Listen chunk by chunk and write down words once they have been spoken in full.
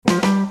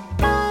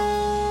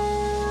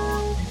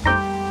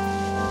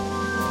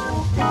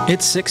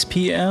It's 6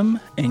 p.m.,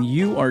 and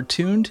you are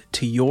tuned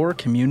to your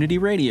community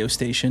radio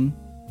station,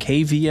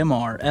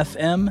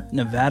 KVMR-FM,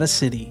 Nevada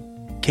City,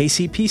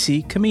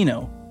 KCPC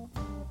Camino.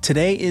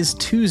 Today is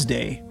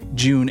Tuesday,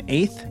 June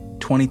 8th,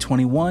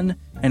 2021,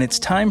 and it's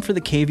time for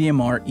the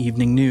KVMR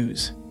Evening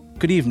News.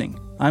 Good evening,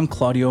 I'm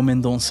Claudio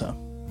Mendonça.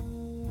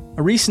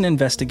 A recent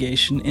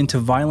investigation into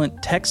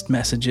violent text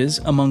messages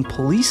among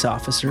police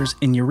officers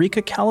in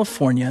Eureka,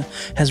 California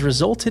has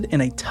resulted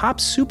in a top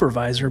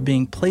supervisor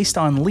being placed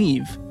on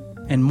leave,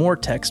 and more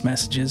text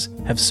messages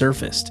have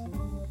surfaced.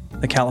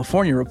 The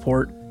California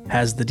Report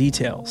has the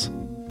details.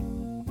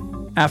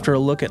 After a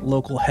look at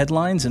local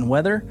headlines and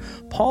weather,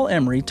 Paul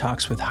Emery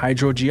talks with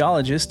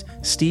hydrogeologist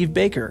Steve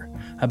Baker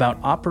about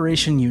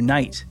Operation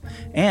Unite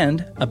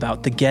and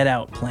about the Get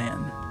Out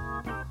plan.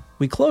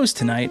 We close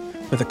tonight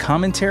with a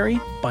commentary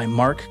by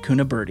Mark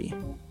Cunaberti.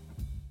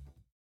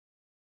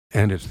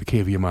 And it's the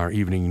KVMR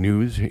Evening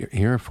News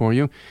here for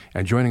you.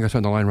 And joining us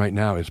on the line right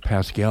now is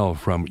Pascal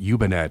from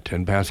Ubinet.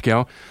 And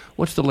Pascal,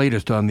 what's the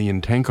latest on the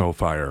Intenco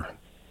fire?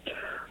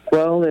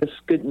 Well, there's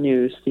good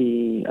news.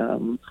 The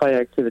fire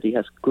activity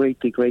has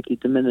greatly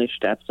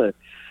diminished after.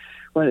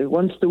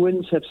 Once the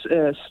winds have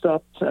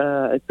stopped,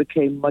 it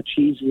became much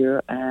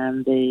easier,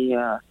 and they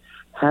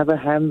have a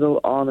handle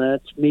on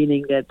it,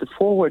 meaning that the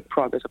forward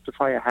progress of the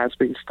fire has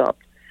been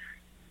stopped.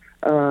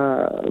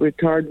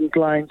 Retardant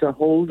lines are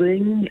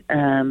holding,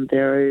 and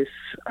there is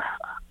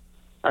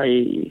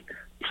a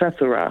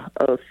plethora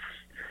of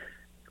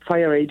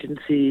fire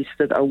agencies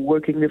that are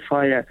working the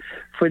fire.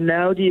 For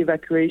now, the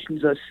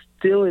evacuations are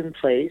still in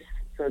place,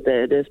 so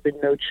there's been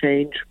no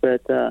change,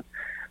 but that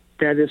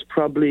is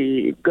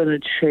probably going to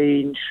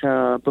change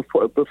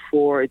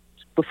before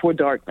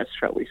darkness,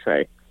 shall we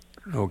say.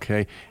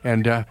 Okay.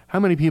 And how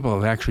many people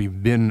have actually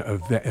been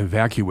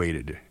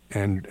evacuated,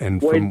 and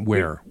from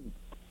where?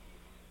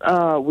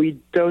 We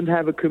don't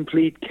have a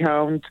complete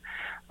count.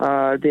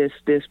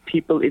 There's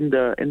people in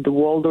the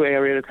Waldo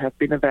area that have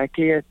been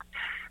evacuated.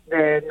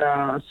 Then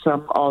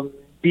some on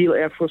Beale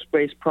Air Force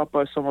Base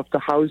proper. Some of the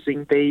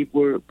housing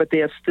but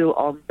they are still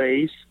on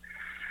base.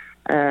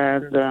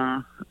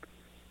 And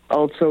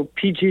also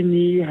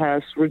PG&E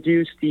has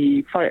reduced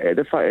the fire.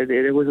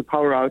 There was a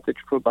power outage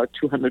for about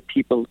 200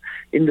 people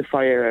in the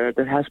fire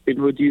that has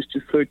been reduced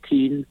to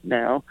 13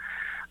 now.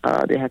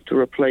 They have to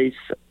replace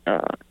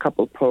a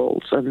couple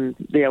poles, and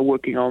they are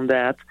working on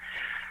that.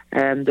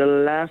 And the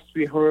last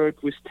we heard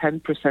was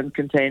 10%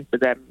 contained,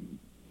 but I'm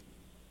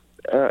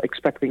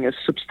expecting a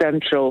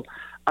substantial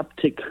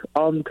uptick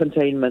on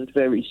containment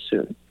very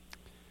soon.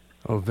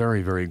 Oh,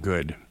 very, very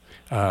good.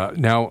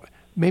 Now,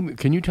 maybe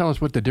can you tell us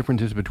what the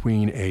difference is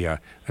between an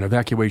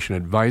evacuation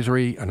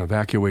advisory, an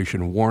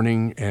evacuation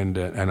warning, and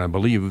I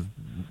believe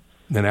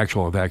an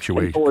actual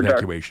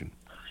evacuation?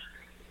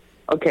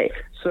 Okay,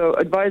 so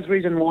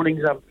advisories and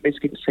warnings are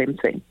basically the same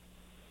thing.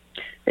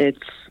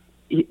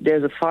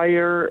 There's a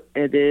fire,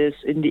 it is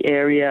in the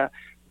area,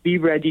 be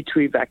ready to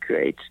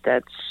evacuate.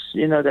 That's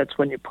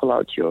when you pull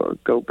out your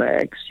go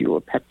bags, your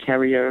pet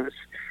carriers,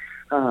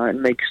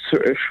 and make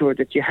sure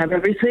that you have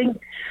everything.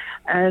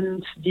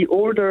 And the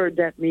order,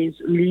 that means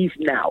leave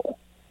now.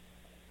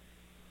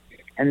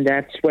 And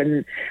that's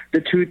when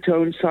the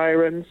two-tone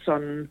sirens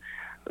on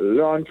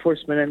law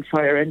enforcement and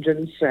fire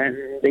engines, and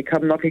they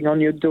come knocking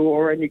on your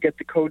door, and you get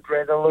the code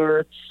red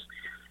alerts,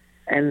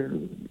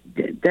 and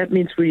that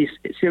means we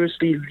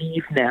seriously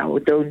leave now.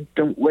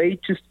 Don't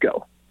wait, just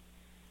go.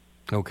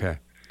 Okay.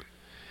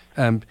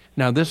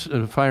 Now this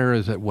fire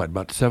is at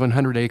about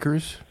 700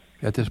 acres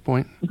at this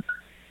point?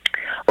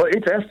 Well,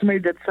 it's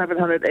estimated at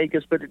 700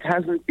 acres, but it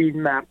hasn't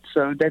been mapped.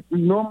 So that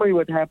normally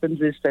what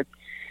happens is that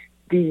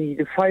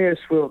the fires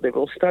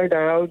will start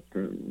out.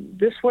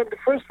 This one, the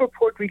first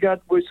report we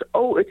got was,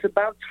 it's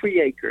about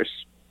 3 acres.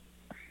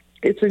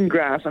 It's in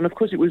grass, and of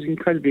course it was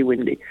incredibly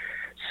windy.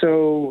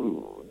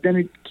 So then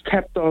it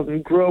kept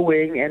on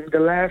growing, and the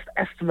last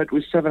estimate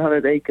was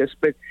 700 acres,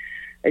 but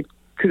it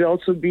could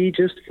also be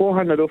just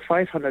 400 or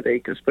 500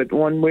 acres. But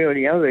one way or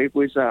the other, it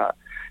was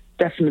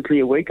definitely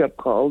a wake-up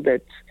call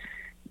that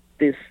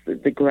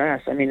the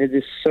grass, it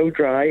is so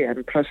dry,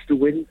 and plus the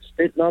winds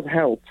did not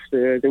help.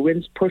 The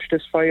winds pushed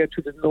this fire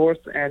to the north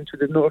and to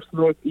the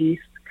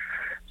north-northeast,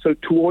 so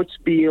towards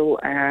Beale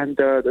and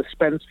the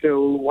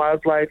Spenceville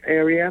wildlife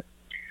area.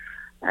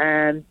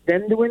 And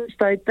then the winds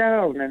died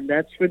down, and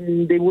that's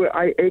when they were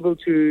able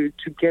to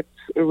get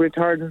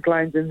retardant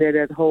lines in there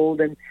that hold,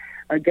 and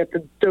get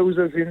the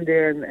dozers in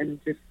there and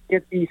just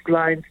get these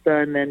lines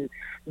done. And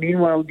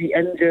meanwhile, the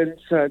engines,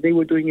 they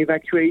were doing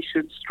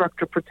evacuation,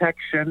 structure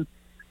protection.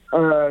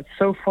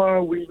 So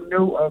far, we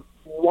know of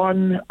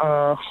one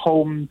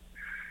home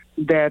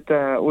that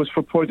was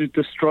reported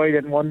destroyed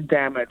and one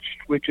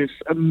damaged, which is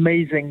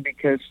amazing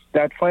because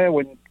that fire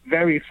went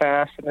very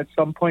fast, and at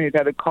some point it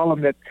had a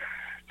column that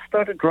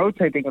started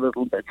rotating a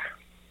little bit.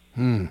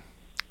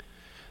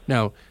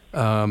 Now,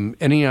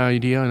 any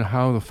idea on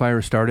how the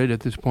fire started at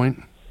this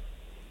point?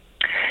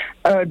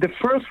 The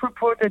first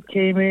report that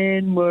came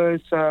in was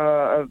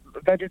a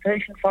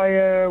vegetation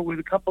fire with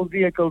a couple of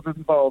vehicles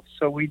involved.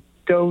 So we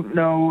don't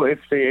know if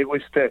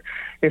the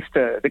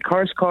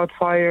cars caught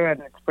fire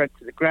and it spread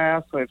to the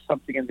grass, or if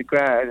something in the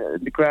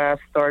grass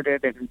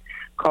started and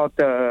caught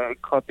the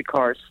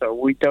cars. So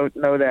we don't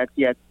know that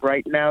yet.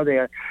 Right now,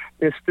 they're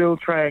still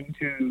trying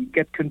to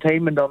get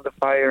containment on the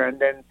fire, and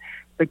then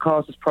the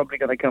cause is probably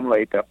going to come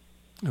later.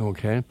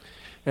 Okay.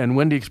 And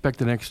when do you expect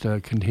the next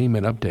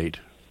containment update?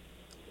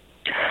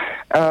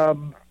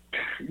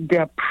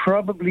 They're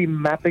probably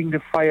mapping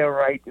the fire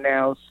right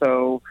now,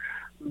 so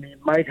we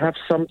might have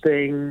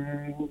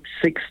something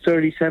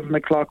 6:30, 7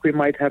 o'clock. We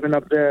might have an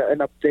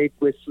update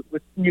with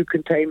new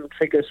containment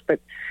figures, but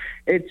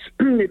it's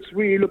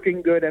really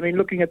looking good. I mean,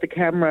 looking at the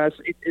cameras,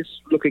 it is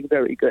looking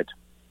very good.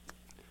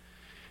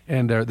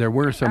 And there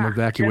were some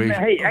evacuations.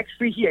 Hey,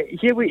 actually,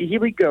 here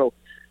we go.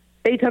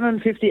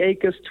 850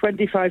 acres,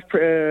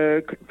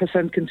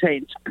 25%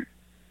 contained.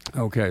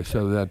 Okay,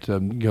 so that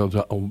goes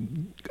up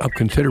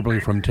considerably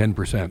from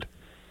 10%.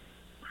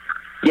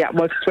 Yeah,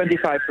 well, it's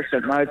 25%.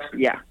 Now it's,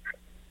 yeah.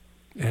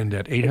 And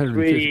at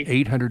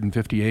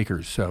 850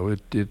 acres, so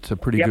it's a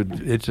pretty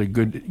good. It's a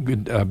good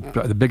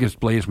the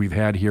biggest blaze we've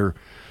had here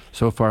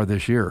so far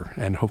this year,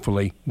 and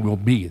hopefully will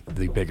be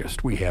the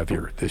biggest we have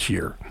here this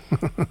year,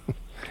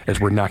 as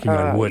we're knocking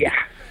on wood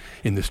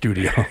in the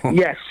studio.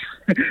 Yes,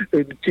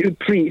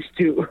 please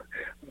do.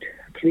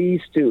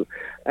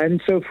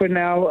 And so for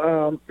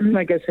now,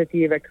 like I said,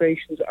 the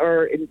evacuations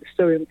are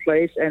still in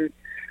place, and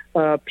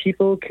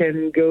people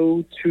can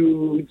go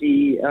to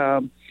the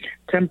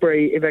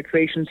temporary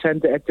evacuation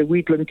center at the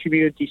Wheatland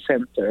Community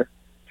Center,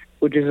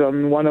 which is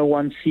on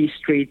 101 C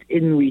Street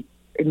in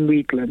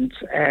Wheatland.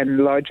 And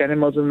large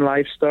animals and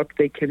livestock,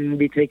 they can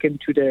be taken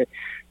to the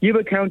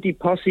Yuba County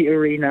Posse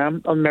Arena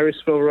on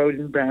Marysville Road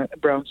in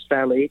Browns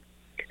Valley.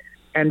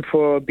 And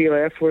for Beale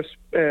Air Force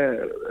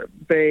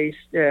Base,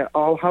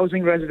 all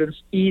housing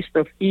residents east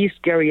of East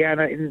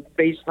Gariana in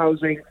base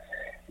housing,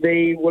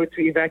 they were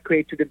to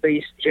evacuate to the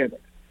base gym.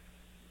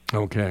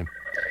 Okay.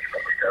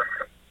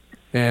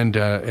 And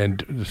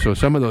so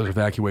some of those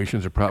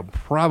evacuations are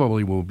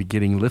probably will be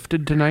getting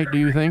lifted tonight, do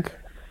you think?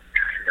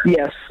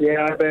 Yes,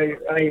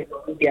 I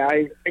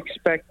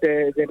expect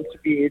them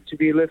to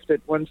be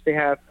lifted once they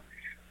have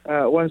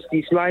once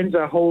these lines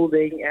are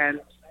holding and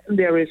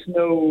there is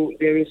no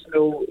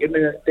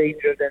imminent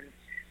danger. Then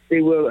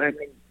they will. I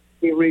mean,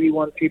 they really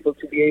want people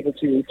to be able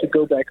to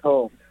go back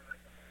home.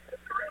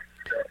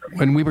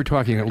 When we were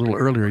talking a little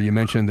earlier, you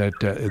mentioned that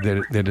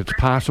it's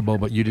possible,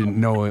 but you didn't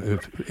know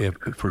if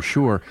for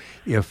sure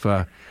if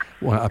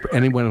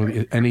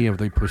any of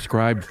the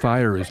prescribed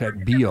fires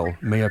at Beale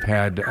may have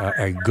had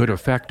a good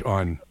effect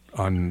on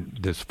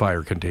this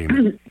fire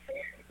containment.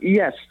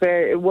 Yes,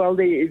 they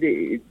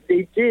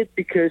did,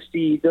 because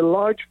the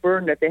large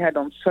burn that they had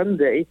on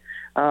Sunday,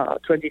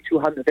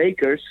 2,200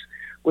 acres,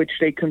 which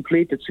they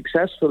completed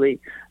successfully,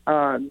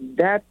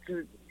 that.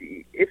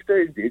 If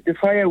the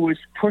fire was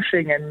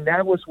pushing, and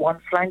that was one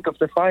flank of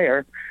the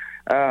fire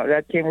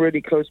that came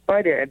really close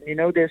by there, and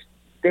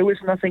there was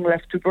nothing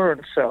left to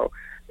burn. So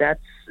that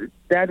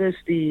is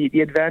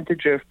the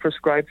advantage of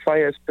prescribed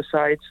fires.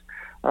 Besides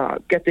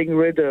getting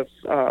rid of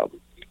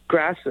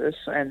grasses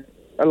and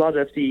a lot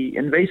of the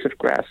invasive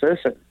grasses,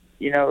 and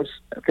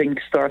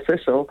things star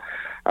thistle.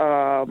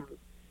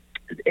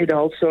 It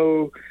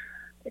also,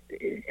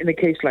 in a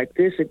case like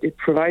this, it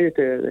provided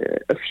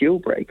a fuel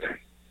break.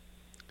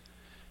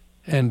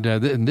 And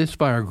this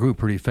fire grew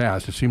pretty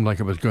fast. It seemed like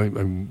it was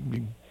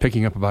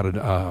picking up about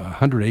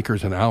 100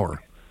 acres an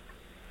hour.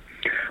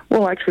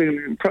 Well, actually,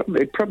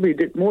 it probably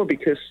did more,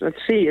 because,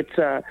 let's see, it's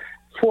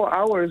 4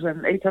 hours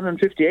and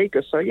 850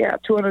 acres. So,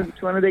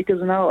 200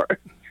 acres an hour.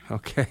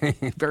 Okay,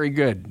 very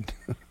good.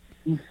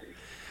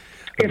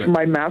 If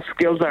my math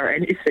skills are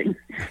anything.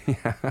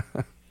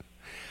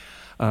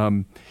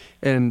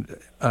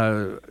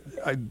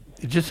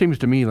 It just seems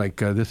to me like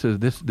this,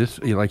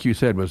 like you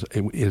said,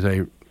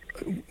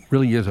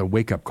 really is a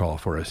wake-up call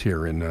for us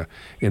here in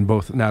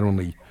both, not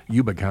only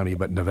Yuba County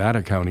but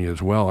Nevada County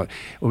as well.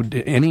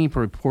 Any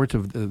reports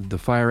of the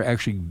fire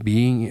actually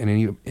being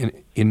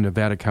in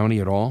Nevada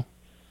County at all?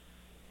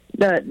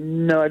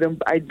 No,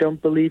 I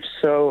don't believe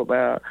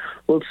so.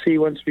 We'll see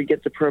once we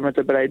get the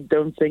perimeter, but I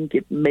don't think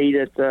it made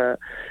it.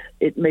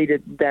 It made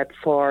it that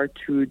far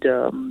to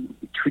the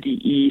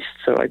east.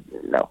 So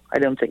I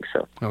don't think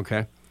so.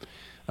 Okay.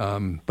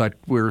 But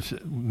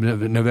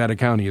Nevada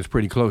County is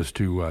pretty close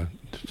to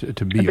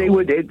Beale. They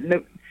would.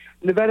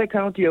 Nevada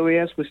County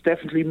OAS was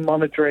definitely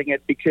monitoring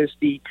it, because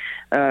the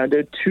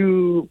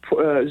two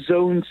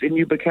zones in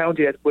Yuba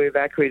County that were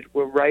evacuated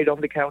were right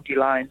on the county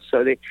line,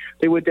 so they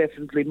were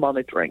definitely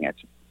monitoring it.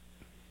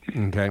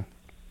 Okay.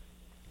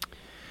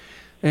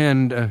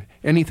 And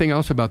anything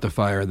else about the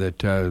fire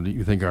that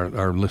you think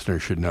our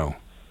listeners should know?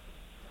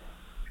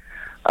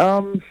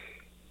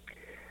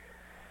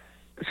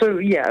 So,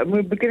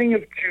 we're beginning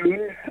of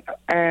June,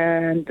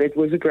 and it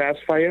was a grass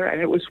fire,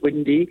 and it was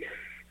windy.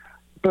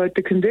 But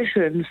the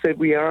conditions that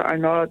we are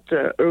not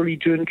early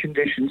June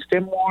conditions.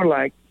 They're more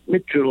like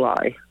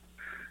mid-July.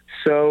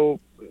 So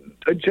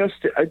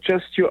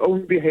adjust your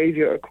own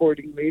behavior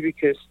accordingly,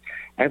 because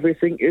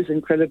everything is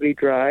incredibly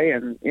dry,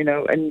 and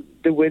and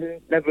the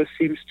wind never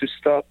seems to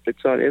stop.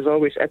 There's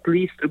always at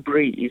least a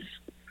breeze.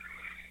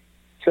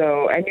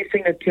 So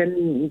anything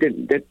anything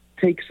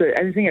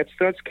that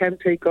starts can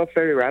take off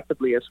very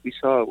rapidly, as we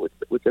saw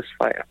with this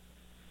fire.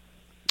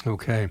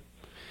 Okay,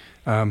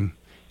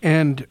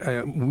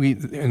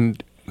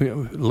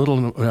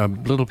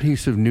 little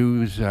piece of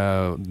news,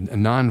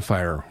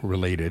 non-fire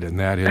related, and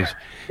that is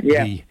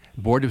the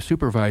Board of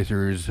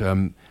Supervisors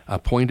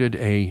appointed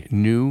a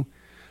new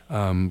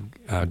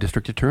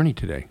district attorney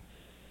today.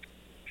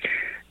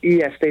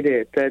 Yes, they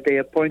did. They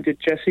appointed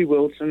Jesse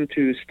Wilson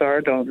to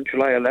start on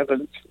July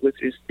 11th,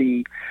 which is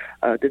the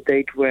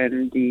date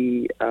when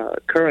the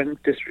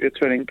current district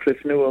attorney,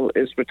 Cliff Newell,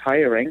 is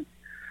retiring.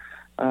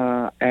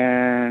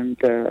 And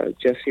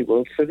Jesse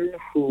Wilson,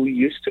 who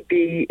used to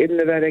be in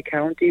Nevada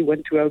County,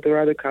 went to El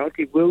Dorado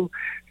County, will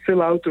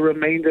fill out the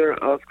remainder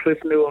of Cliff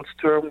Newell's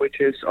term, which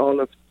is all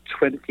of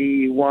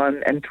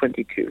 21 and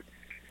 22.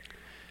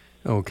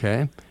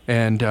 Okay.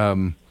 And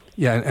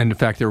and in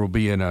fact, there will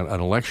be an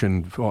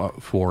election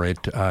for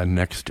it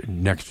next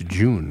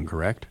June,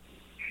 correct?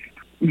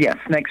 Yes,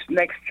 next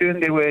June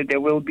there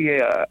will be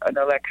an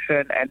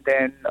election, and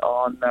then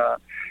on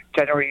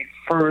January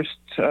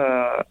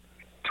 1st,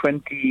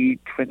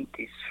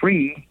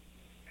 2023,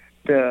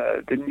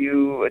 the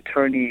new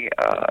attorney,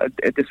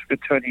 district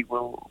attorney,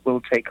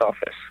 will take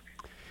office.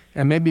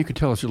 And maybe you could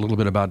tell us a little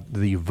bit about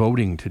the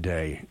voting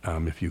today,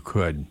 if you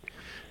could.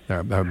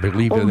 I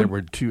believe that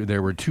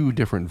there were two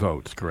different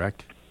votes,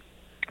 correct?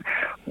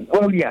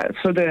 Well, yeah.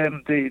 So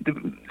since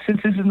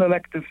it's an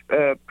elective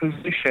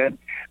position,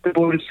 the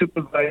Board of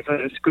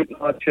Supervisors could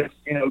not just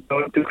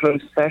go into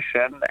closed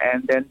session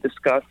and then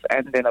discuss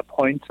and then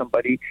appoint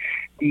somebody.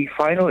 The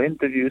final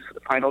interviews, the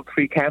final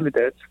three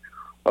candidates,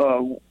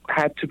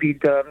 had to be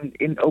done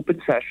in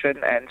open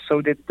session, and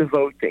so did the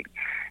voting.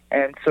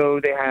 And so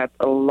they had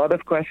a lot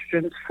of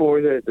questions for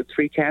the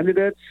three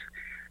candidates,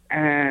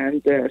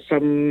 and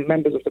some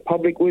members of the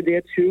public were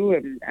there too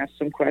and asked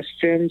some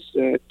questions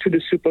to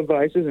the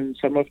supervisors, and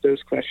some of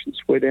those questions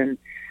were then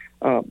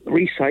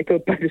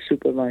recycled by the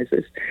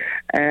supervisors.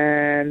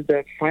 And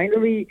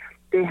finally,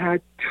 they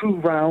had 2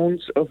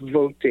 rounds of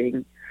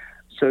voting.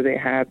 So they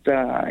had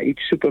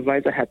each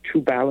supervisor had 2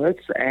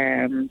 ballots,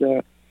 and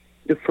the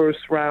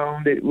first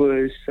round it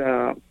was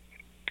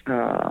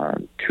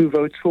 2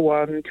 votes for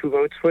one, 2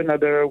 votes for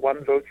another,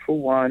 1 vote for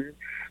one.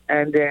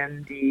 And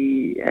then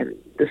the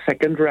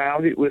second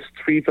round, it was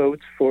 3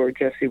 votes for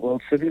Jesse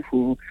Wilson,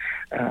 who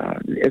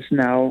is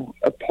now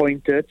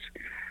appointed.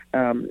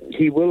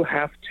 He will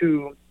have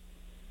to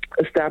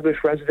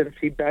establish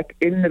residency back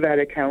in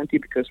Nevada County,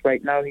 because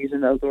right now he's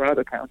in El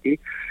Dorado County.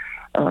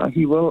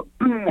 He will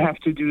have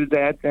to do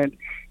that, and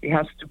he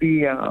has to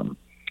be a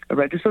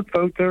registered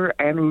voter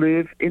and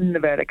live in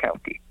Nevada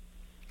County.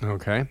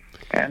 Okay.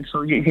 And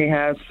so he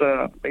has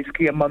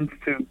basically a month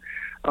to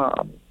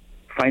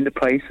find a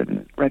place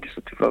and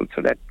register to vote,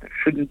 so that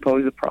shouldn't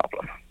pose a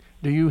problem.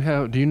 Do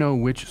you know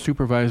which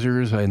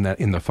supervisors in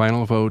the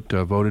final vote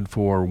voted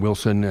for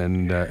Wilson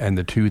and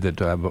the 2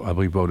 that I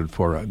believe voted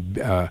for?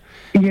 I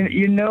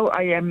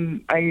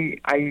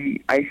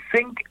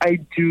think I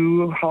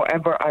do.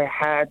 However, I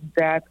had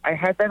that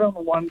on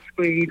one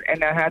screen,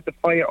 and I had the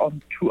fire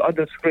on 2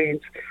 other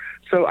screens.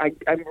 So I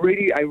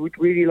would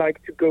really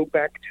like to go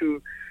back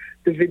to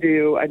the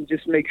video and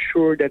just make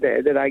sure that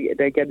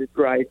I get it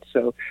right.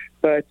 So,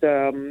 but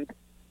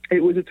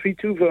it was a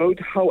 3-2 vote.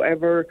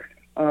 However,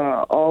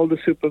 all the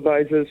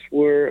supervisors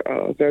were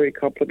very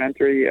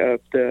complimentary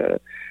of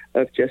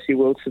Jesse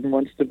Wilson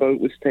once the vote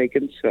was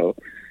taken. So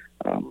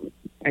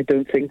I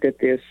don't think that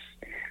there's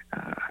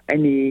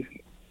any.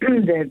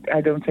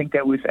 I don't think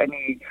there was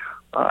any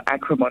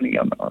acrimony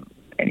on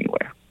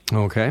anywhere.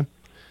 Okay.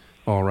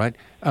 All right.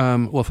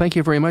 Well, thank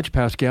you very much,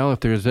 Pascal. If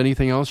there's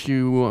anything else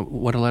you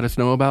want to let us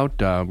know about,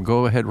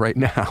 go ahead right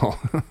now.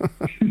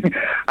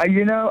 I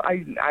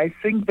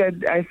think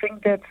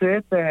that's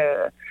it.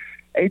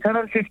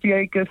 850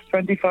 acres,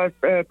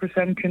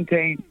 25%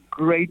 contained.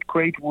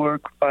 Great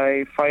work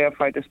by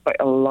firefighters, by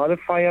a lot of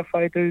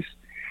firefighters,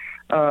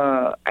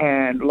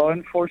 and law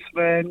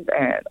enforcement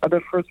and other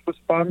first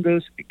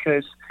responders.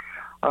 Because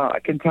I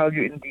can tell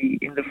you,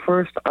 in the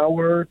first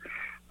hour,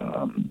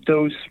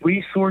 those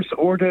resource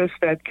orders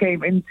that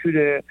came into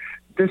the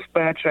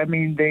dispatch,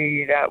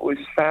 that was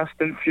fast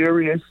and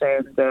furious,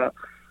 and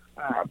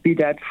be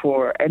that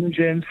for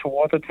engines, for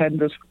water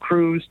tenders, for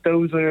crews,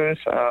 dozers,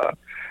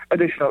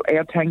 additional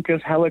air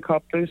tankers,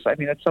 helicopters. At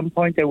some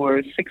point there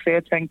were 6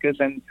 air tankers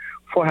and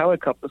 4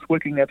 helicopters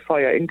working that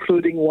fire,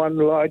 including one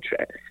large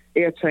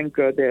air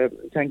tanker, the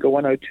Tanker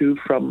 102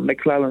 from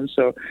McClellan.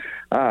 So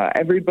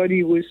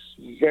everybody was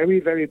very,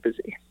 very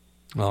busy.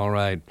 All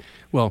right.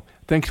 Well,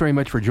 thanks very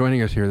much for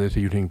joining us here this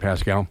evening,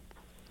 Pascal.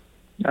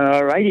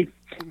 All righty.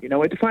 You know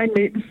where to find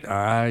me.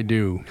 I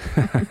do.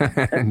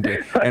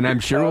 and I'm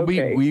sure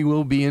we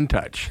will be in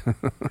touch.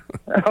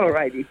 All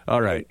righty.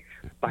 All right.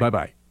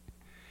 Bye-bye.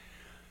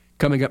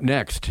 Coming up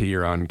next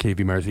here on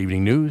KVMR's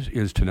Evening News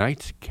is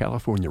tonight's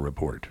California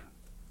Report.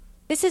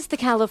 This is the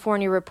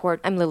California Report.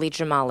 I'm Lily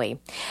Jamali.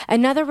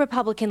 Another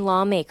Republican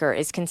lawmaker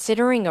is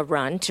considering a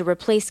run to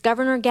replace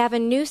Governor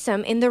Gavin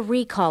Newsom in the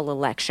recall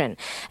election.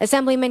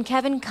 Assemblyman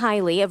Kevin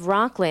Kiley of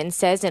Rockland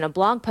says in a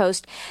blog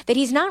post that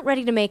he's not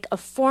ready to make a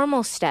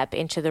formal step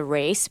into the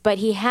race, but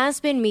he has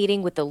been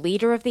meeting with the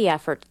leader of the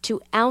effort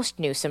to oust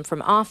Newsom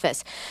from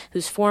office,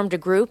 who's formed a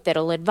group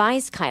that'll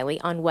advise Kiley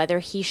on whether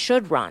he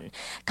should run.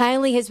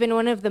 Kiley has been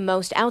one of the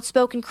most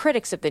outspoken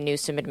critics of the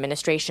Newsom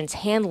administration's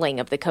handling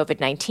of the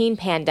COVID-19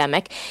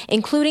 pandemic,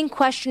 including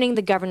questioning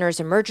the governor's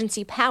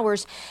emergency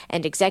powers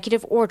and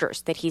executive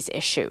orders that he's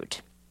issued.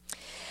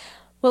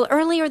 Well,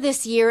 earlier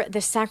this year,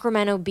 the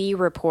Sacramento Bee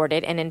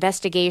reported an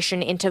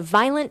investigation into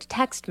violent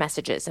text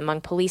messages among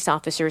police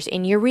officers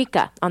in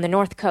Eureka on the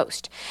North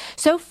Coast.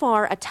 So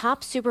far, a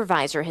top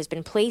supervisor has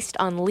been placed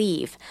on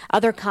leave.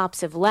 Other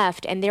cops have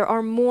left, and there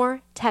are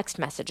more text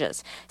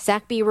messages.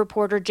 Sac Bee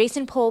reporter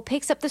Jason Pohl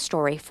picks up the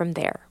story from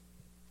there.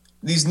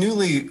 These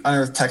newly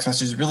unearthed text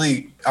messages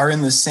really are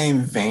in the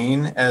same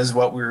vein as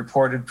what we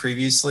reported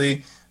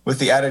previously, with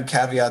the added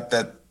caveat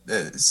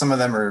that some of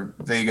them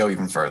they go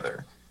even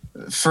further.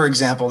 For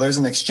example, there's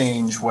an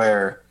exchange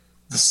where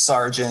the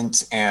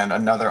sergeant and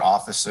another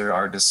officer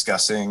are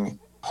discussing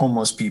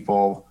homeless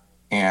people,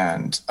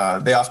 and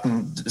they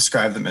often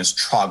describe them as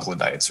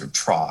troglodytes or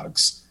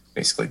trogs,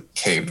 basically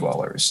cave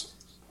dwellers.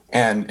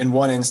 And in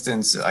one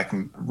instance, I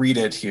can read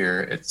it here.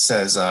 It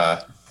says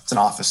it's an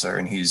officer,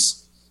 and he's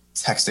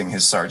texting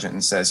his sergeant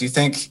and says, "You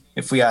think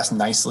if we asked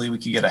nicely, we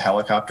could get a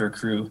helicopter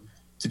crew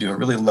to do a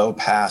really low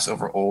pass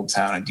over Old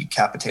Town and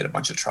decapitate a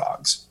bunch of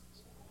trogs?"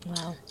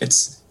 Wow.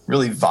 It's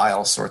really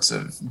vile sorts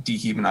of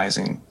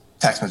dehumanizing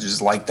text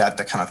messages like that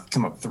kind of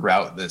come up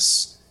throughout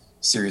this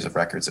series of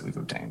records that we've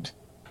obtained.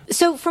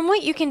 So from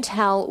what you can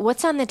tell,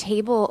 what's on the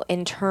table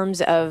in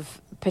terms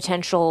of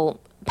potential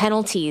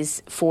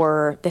penalties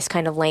for this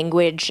kind of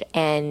language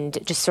and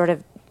just sort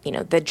of,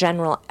 the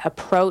general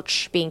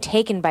approach being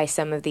taken by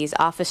some of these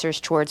officers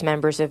towards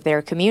members of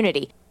their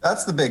community?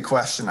 That's the big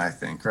question, I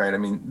think, right? I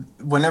mean,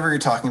 whenever you're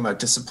talking about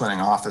disciplining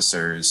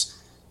officers,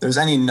 there's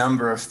any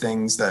number of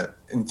things that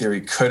in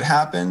theory could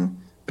happen.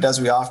 But as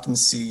we often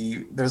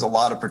see, there's a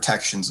lot of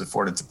protections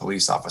afforded to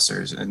police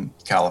officers in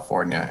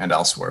California and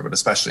elsewhere, but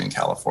especially in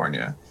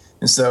California.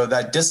 And so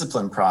that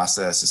discipline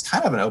process is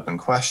kind of an open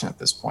question at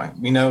this point.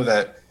 We know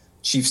that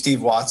Chief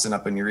Steve Watson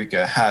up in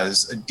Eureka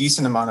has a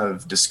decent amount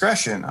of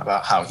discretion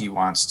about how he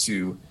wants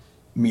to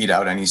mete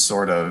out any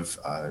sort of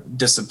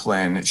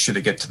discipline should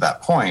it get to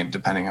that point,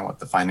 depending on what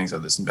the findings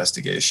of this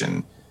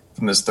investigation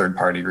from this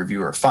third-party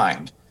reviewer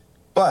find.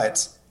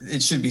 But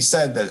it should be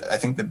said that I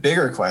think the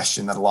bigger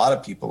question that a lot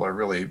of people are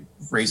really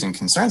raising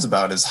concerns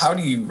about is how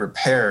do you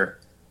repair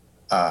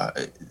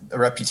a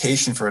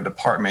reputation for a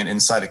department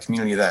inside a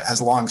community that has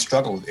long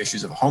struggled with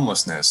issues of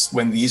homelessness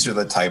when these are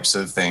the types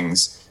of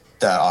things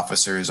that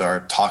officers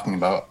are talking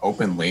about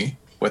openly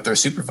with their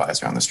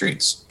supervisor on the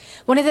streets.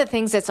 One of the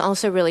things that's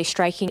also really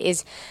striking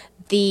is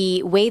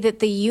the way that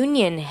the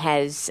union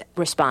has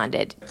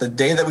responded. The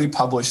day that we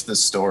published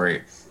this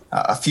story,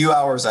 a few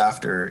hours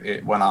after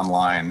it went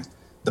online,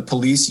 the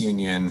police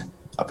union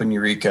up in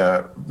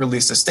Eureka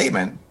released a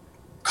statement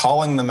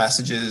calling the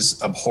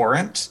messages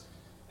abhorrent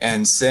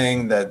and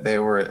saying that they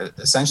were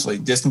essentially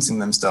distancing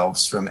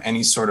themselves from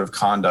any sort of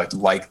conduct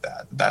like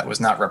that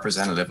was not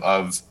representative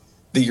of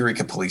the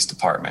Eureka Police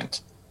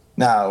Department.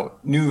 Now,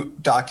 new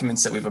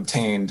documents that we've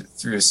obtained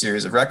through a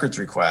series of records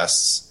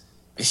requests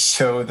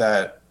show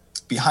that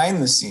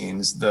behind the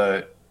scenes,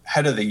 the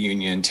head of the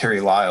union, Terry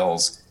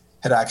Lyles,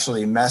 had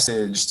actually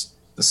messaged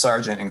the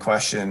sergeant in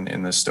question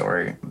in this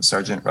story,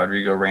 Sergeant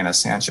Rodrigo Reyna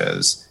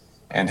Sanchez,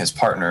 and his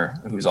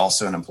partner, who's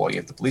also an employee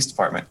at the police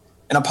department,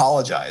 and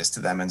apologized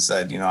to them and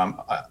said,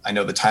 I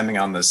know the timing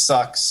on this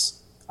sucks.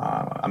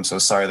 I'm so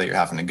sorry that you're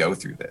having to go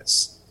through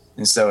this.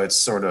 And so it's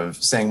sort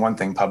of saying one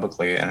thing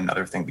publicly and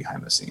another thing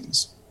behind the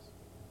scenes.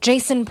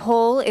 Jason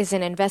Pohl is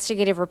an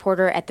investigative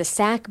reporter at the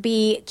Sac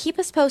Bee. Keep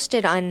us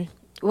posted on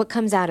what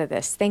comes out of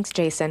this. Thanks,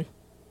 Jason.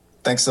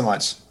 Thanks so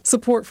much.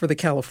 Support for the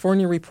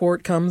California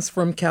Report comes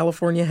from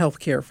California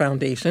Healthcare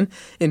Foundation,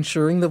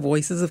 ensuring the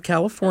voices of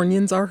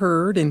Californians are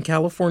heard in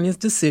California's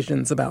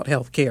decisions about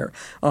healthcare.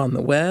 On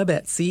the web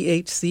at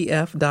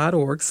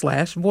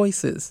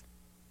chcf.org/voices.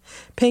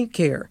 Paint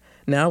Care,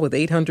 now with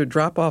 800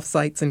 drop-off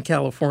sites in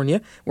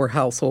California where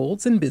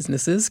households and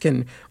businesses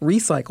can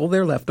recycle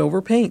their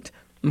leftover paint.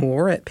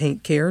 More at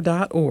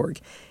paintcare.org.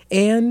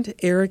 And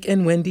Eric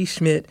and Wendy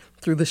Schmidt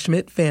through the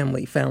Schmidt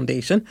Family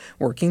Foundation,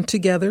 working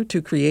together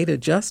to create a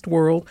just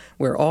world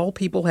where all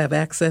people have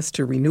access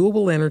to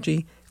renewable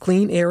energy,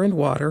 clean air and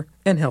water,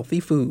 and healthy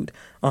food.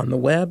 On the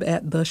web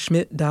at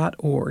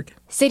theschmidt.org.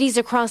 Cities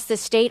across the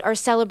state are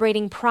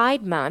celebrating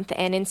Pride Month,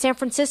 and in San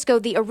Francisco,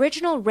 the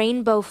original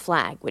rainbow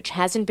flag, which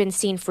hasn't been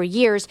seen for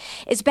years,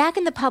 is back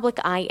in the public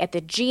eye at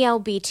the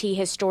GLBT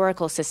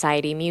Historical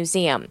Society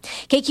Museum.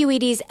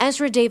 KQED's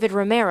Ezra David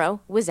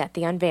Romero was at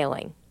the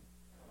unveiling.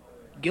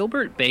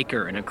 Gilbert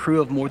Baker and a crew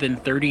of more than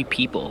 30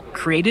 people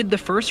created the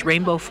first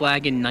rainbow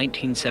flag in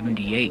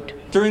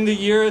 1978. During the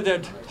year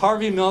that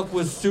Harvey Milk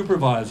was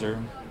supervisor,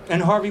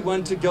 and Harvey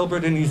went to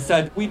Gilbert and he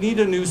said, "We need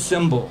a new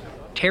symbol."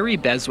 Terry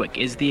Beswick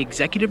is the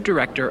executive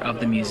director of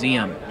the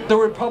museum. There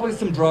were probably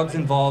some drugs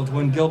involved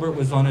when Gilbert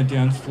was on a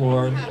dance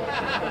floor.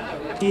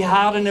 He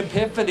had an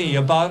epiphany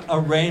about a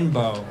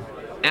rainbow.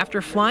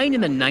 After flying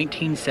in the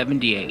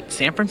 1978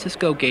 San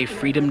Francisco Gay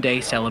Freedom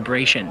Day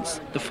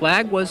celebrations, the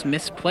flag was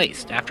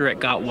misplaced after it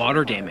got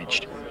water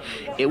damaged.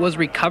 It was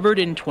recovered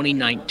in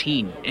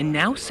 2019 and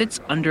now sits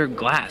under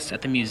glass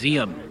at the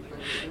museum.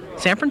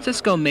 San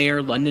Francisco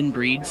Mayor London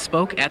Breed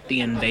spoke at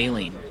the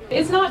unveiling.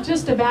 It's not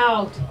just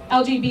about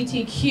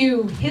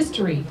LGBTQ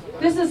history.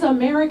 This is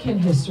American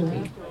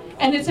history.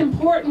 And it's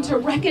important to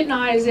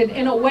recognize it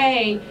in a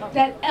way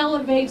that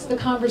elevates the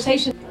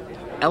conversation.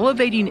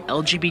 Elevating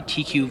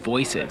LGBTQ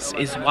voices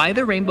is why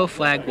the rainbow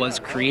flag was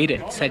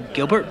created, said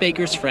Gilbert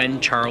Baker's friend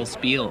Charles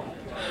Beal.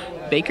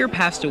 Baker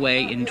passed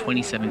away in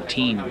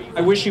 2017.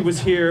 I wish he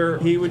was here.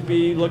 He would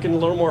be looking a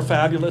little more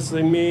fabulous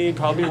than me,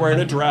 probably wearing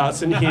a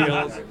dress and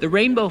heels. The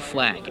rainbow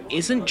flag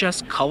isn't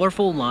just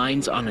colorful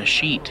lines on a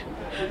sheet.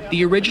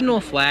 The original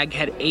flag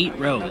had 8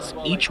 rows,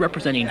 each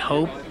representing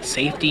hope,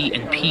 safety,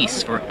 and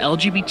peace for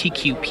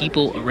LGBTQ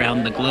people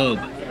around the globe.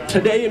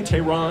 Today in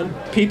Tehran,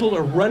 people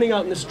are running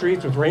out in the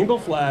streets with rainbow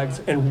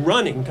flags and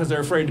running because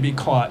they're afraid to be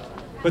caught.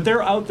 But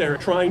they're out there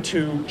trying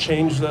to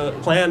change the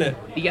planet.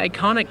 The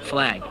iconic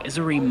flag is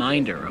a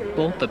reminder of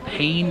both the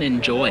pain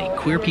and joy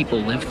queer people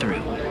live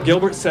through.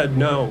 Gilbert said,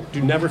 no,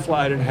 do never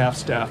fly it at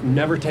half-staff,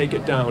 never take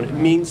it down. It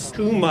means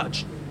too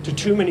much to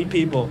too many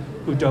people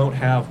who don't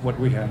have what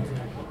we have.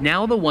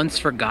 Now the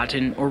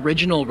once-forgotten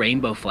original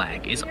rainbow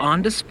flag is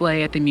on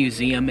display at the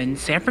museum in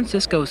San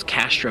Francisco's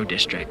Castro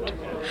District.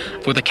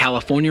 For the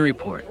California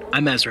Report,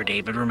 I'm Ezra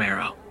David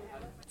Romero.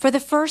 For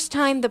the first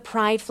time, the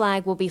pride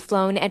flag will be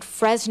flown at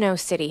Fresno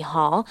City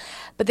Hall,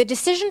 but the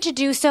decision to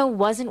do so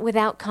wasn't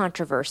without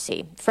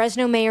controversy.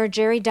 Fresno Mayor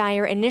Jerry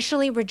Dyer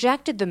initially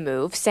rejected the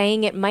move,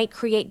 saying it might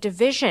create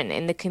division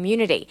in the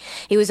community.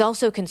 He was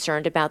also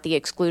concerned about the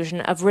exclusion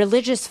of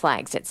religious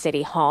flags at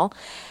City Hall.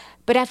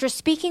 But after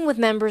speaking with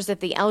members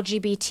of the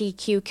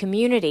LGBTQ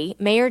community,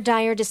 Mayor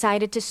Dyer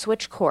decided to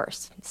switch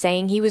course,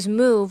 saying he was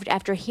moved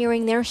after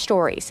hearing their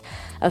stories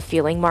of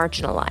feeling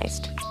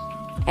marginalized.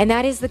 And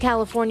that is the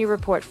California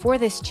Report for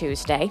this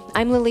Tuesday.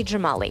 I'm Lily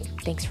Jamali.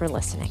 Thanks for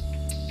listening.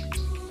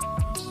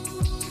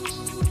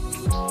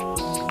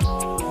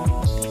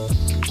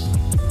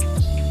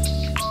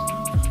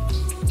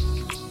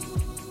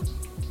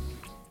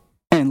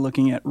 And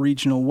looking at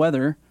regional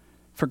weather,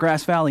 for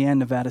Grass Valley and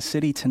Nevada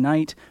City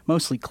tonight,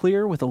 mostly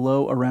clear with a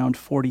low around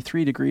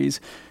 43 degrees.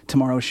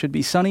 Tomorrow should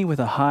be sunny with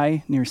a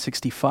high near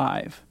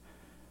 65.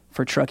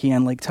 For Truckee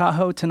and Lake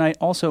Tahoe tonight,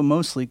 also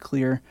mostly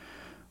clear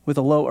with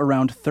a low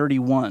around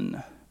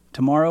 31.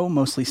 Tomorrow,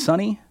 mostly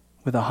sunny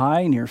with a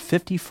high near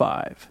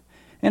 55.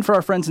 And for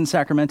our friends in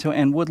Sacramento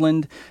and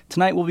Woodland,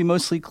 tonight will be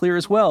mostly clear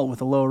as well with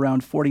a low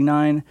around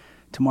 49.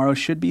 Tomorrow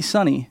should be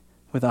sunny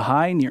with a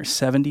high near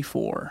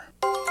 74.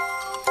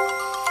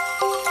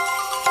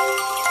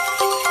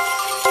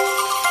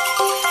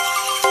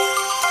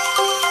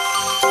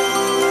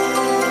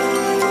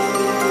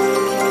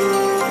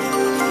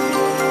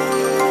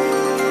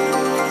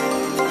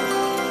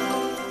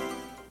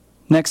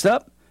 Next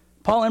up,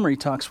 Paul Emery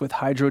talks with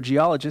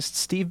hydrogeologist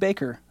Steve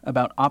Baker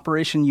about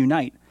Operation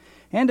Unite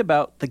and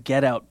about the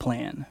Get Out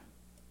plan.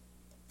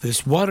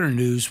 This water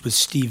news with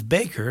Steve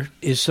Baker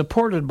is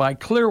supported by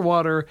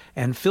Clearwater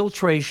and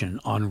Filtration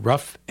on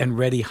Rough and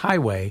Ready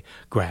Highway,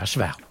 Grass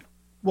Valley.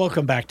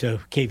 Welcome back to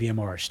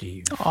KVMR,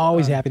 Steve.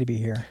 Always happy to be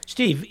here.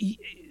 Steve,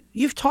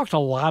 you've talked a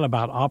lot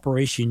about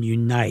Operation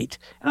Unite,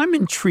 and I'm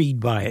intrigued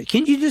by it.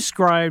 Can you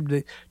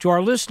describe to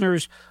our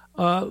listeners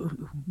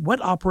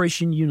what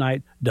Operation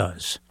Unite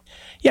does?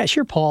 Yeah,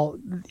 sure, Paul.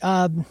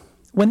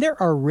 When there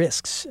are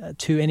risks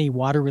to any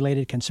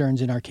water-related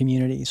concerns in our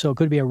community, so it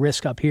could be a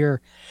risk up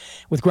here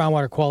with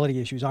groundwater quality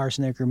issues,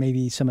 arsenic, or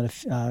maybe some of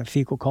the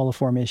fecal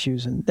coliform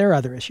issues, and there are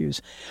other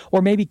issues,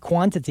 or maybe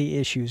quantity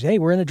issues. Hey,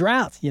 we're in a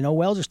drought.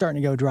 Wells are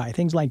starting to go dry,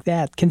 things like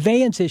that.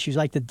 Conveyance issues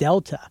like the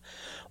Delta,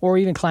 or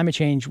even climate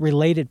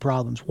change-related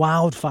problems,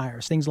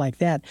 wildfires, things like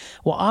that.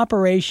 Well,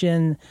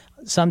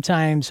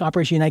 sometimes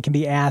Operation Unite can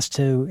be asked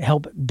to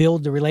help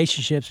build the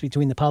relationships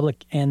between the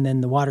public and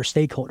then the water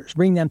stakeholders,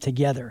 bring them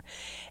together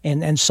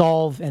and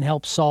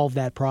help solve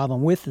that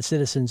problem with the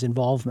citizens'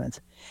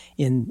 involvement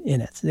in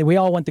it. We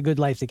all want the good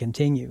life to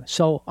continue.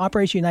 So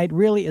Operation Unite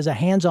really is a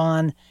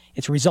hands-on,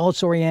 it's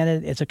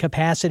results-oriented, it's a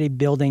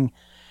capacity-building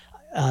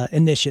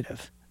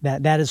initiative.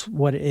 That is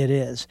what it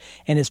is.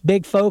 And its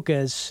big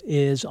focus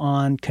is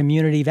on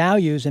community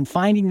values and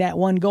finding that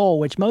one goal,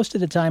 which most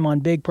of the time on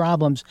big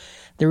problems,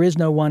 there is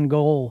no one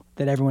goal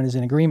that everyone is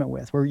in agreement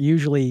with. We're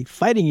usually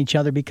fighting each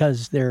other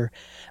because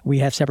we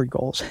have separate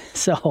goals.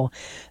 So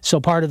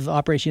part of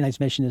Operation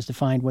Unite's mission is to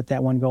find what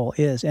that one goal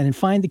is and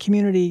find the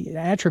community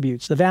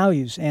attributes, the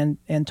values,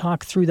 and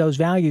talk through those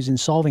values in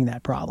solving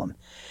that problem.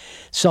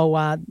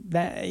 So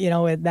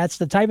that's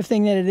the type of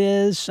thing that it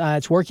is.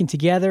 It's working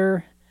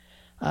together.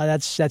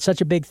 That's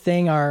such a big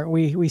thing.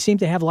 We seem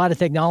to have a lot of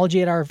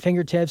technology at our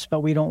fingertips,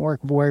 but we don't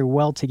work very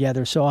well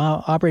together. So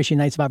Operation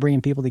Unite's about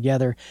bringing people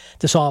together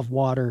to solve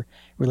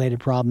water-related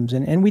problems,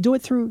 and we do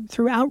it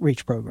through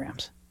outreach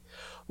programs.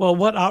 Well,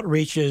 what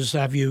outreaches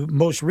have you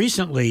most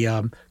recently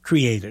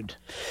created?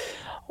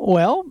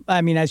 Well,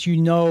 I mean, as you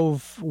know,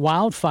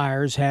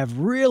 wildfires have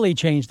really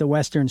changed the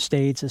western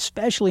states,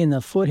 especially in the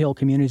foothill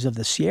communities of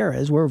the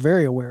Sierras. We're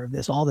very aware of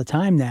this all the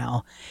time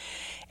now.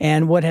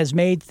 And what has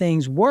made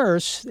things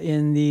worse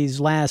in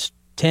these last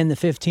 10 to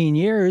 15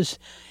 years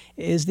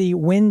is the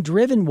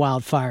wind-driven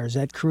wildfires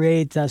that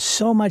create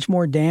so much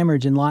more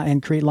damage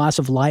and create loss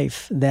of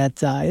life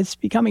that it's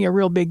becoming a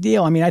real big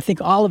deal. I mean, I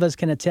think all of us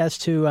can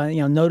attest to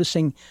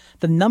noticing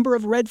the number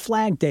of red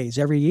flag days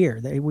every year.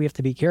 We have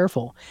to be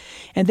careful.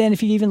 And then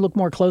if you even look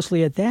more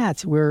closely at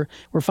that, we're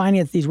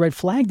finding that these red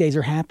flag days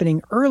are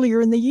happening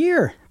earlier in the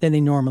year than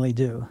they normally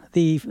do.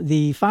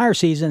 The fire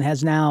season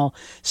has now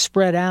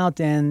spread out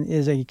and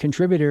is a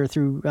contributor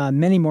through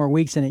many more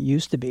weeks than it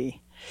used to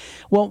be.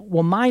 Well,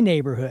 my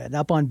neighborhood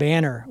up on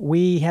Banner,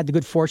 we had the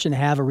good fortune to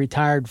have a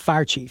retired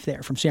fire chief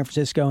there from San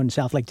Francisco and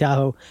South Lake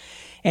Tahoe.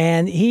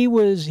 And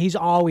he's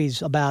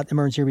always about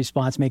emergency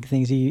response, making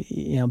things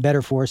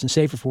better for us and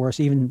safer for us.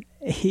 Even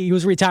he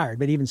was retired,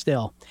 but even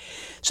still.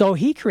 So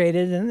he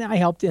created, and I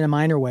helped in a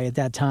minor way at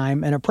that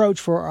time, an approach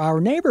for our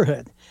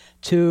neighborhood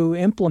to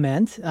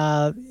implement,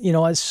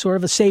 as sort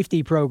of a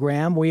safety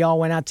program. We all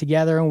went out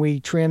together and we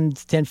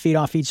trimmed 10 feet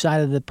off each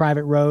side of the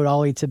private road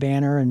all the way to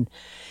Banner and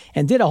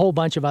did a whole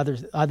bunch of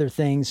other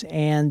things.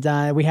 And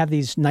we have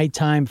these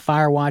nighttime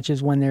fire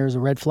watches when there's a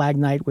red flag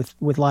night with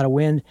a lot of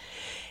wind.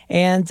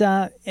 And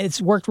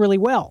it's worked really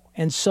well.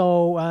 And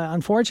so,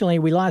 unfortunately,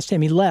 we lost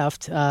him. He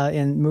left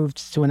and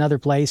moved to another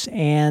place.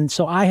 And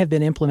so I have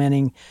been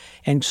implementing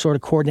and sort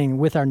of coordinating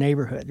with our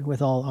neighborhood, with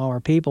all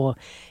our people,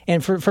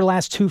 and for the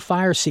last 2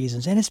 fire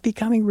seasons. And it's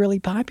becoming really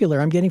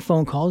popular. I'm getting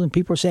phone calls, and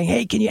people are saying,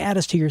 "Hey, can you add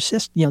us to your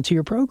system, to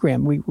your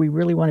program? We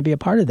really want to be a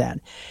part of that."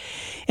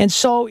 And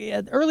so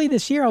early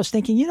this year, I was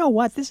thinking, you know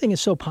what? This thing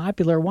is so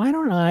popular. Why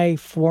don't I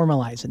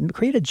formalize it and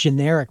create a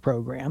generic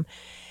program?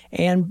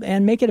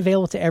 And make it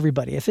available to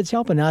everybody. If it's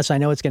helping us, I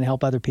know it's going to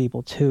help other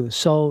people too.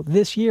 So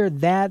this year,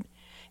 that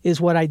is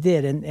what I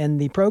did.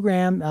 And the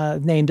program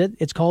named it.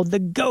 It's called the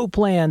GO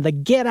Plan, the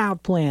Get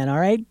Out Plan, all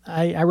right?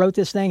 I wrote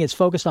this thing. It's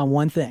focused on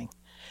one thing,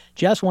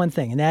 just one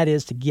thing, and that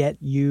is to get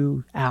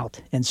you out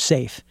and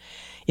safe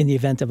in the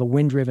event of a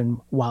wind-driven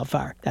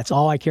wildfire. That's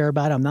all I care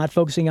about. I'm not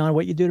focusing on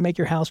what you do to make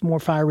your house more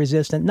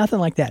fire-resistant, nothing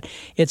like that.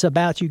 It's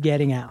about you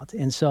getting out.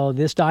 And so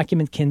this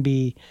document can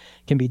be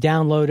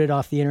downloaded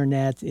off the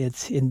internet.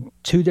 It's in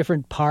 2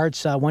 different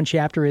parts. One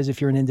chapter is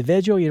if you're an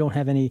individual, you don't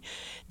have any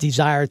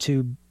desire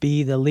to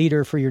be the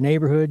leader for your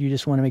neighborhood, you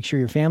just want to make sure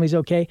your family's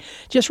okay,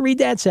 just read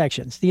that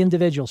section. It's the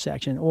individual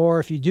section. Or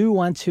if you do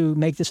want to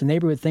make this a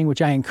neighborhood thing,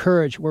 which I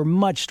encourage, we're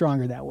much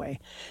stronger that way,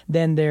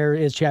 then there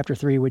is chapter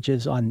 3, which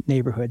is on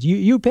neighborhoods.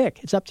 You pick.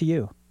 It's up to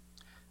you.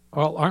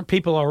 Well, aren't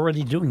people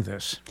already doing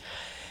this?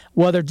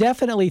 Well, they're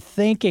definitely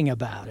thinking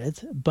about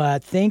it,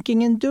 but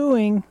thinking and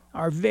doing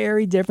are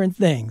very different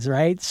things,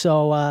 right?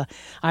 So I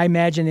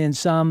imagine in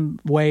some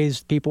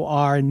ways people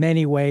are, in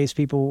many ways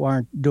people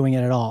aren't doing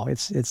it at all.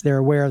 It's they're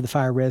aware of the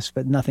fire risk,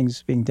 but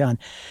nothing's being done.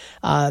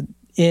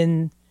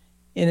 In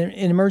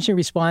emergency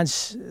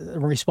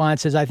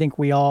responses, I think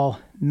we all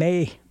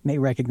may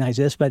recognize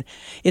this, but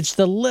it's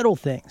the little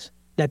things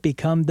that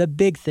become the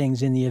big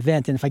things in the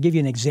event. And if I give you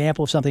an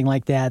example of something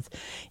like that,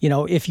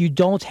 if you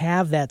don't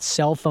have that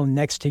cell phone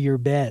next to your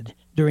bed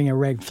during a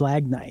red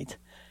flag night,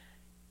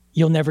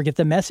 you'll never get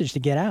the message to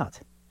get out.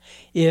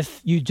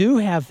 If you do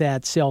have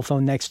that cell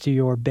phone next to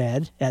your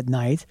bed at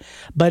night,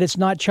 but it's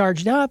not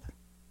charged up,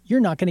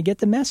 you're not going to get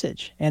the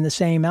message, and the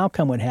same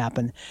outcome would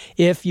happen.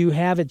 If you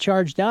have it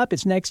charged up,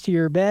 it's next to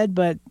your bed,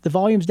 but the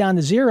volume's down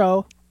to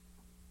 0,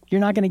 you're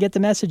not going to get the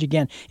message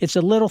again. It's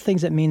the little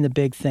things that mean the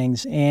big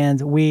things.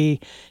 And we,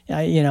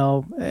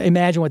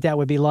 imagine what that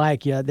would be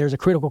like. There's a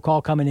critical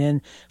call coming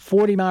in,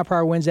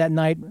 40-mile-per-hour winds that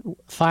night,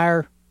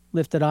 fire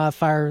lifted off,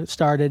 fire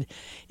started.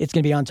 It's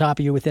going to be on top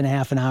of you within a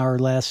half an hour or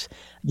less.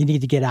 You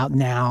need to get out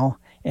now,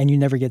 and you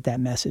never get that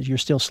message. You're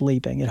still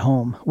sleeping at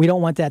home. We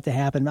don't want that to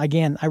happen.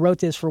 Again, I wrote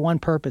this for one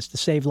purpose, to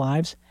save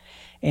lives.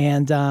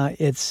 And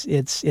it's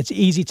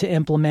easy to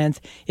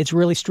implement. It's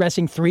really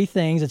stressing 3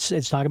 things.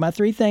 It's talking about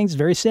 3 things.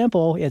 Very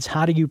simple. It's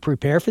how do you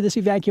prepare for this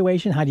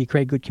evacuation? How do you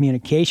create good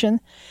communication?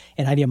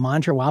 And how do you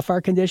monitor a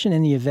wildfire condition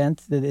in the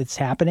event that it's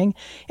happening?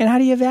 And how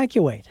do you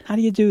evacuate? How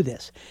do you do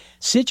this?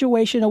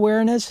 Situation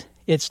awareness.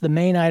 It's the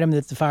main item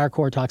that the Fire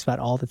Corps talks about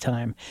all the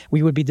time.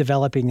 We would be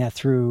developing that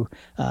through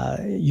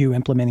you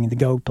implementing the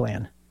GO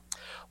Plan.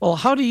 Well,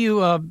 how do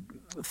you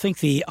think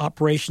the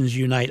Operations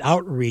Unite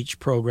outreach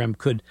program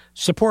could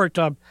support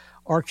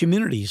our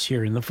communities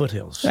here in the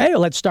foothills? Hey,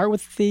 let's start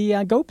with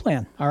the GO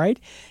Plan, all right?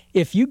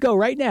 If you go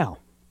right now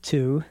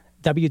to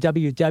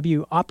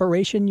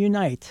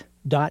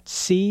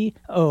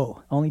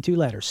www.operationunite.co, only 2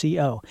 letters,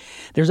 CO,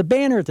 there's a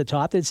banner at the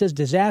top that says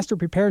Disaster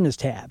Preparedness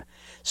tab.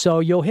 So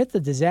you'll hit the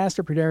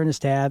disaster preparedness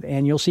tab,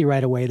 and you'll see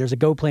right away there's a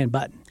Go Plan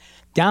button.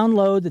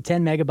 Download the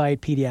 10 megabyte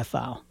PDF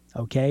file.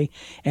 Okay,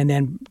 and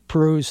then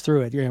peruse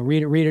through it.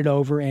 Read it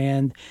over,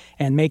 and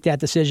make that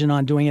decision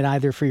on doing it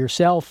either for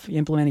yourself,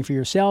 implementing for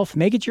yourself.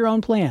 Make it your own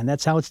plan.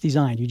 That's how it's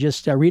designed. You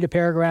just read a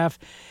paragraph,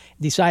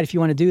 decide if you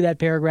want to do that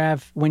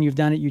paragraph. When you've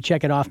done it, you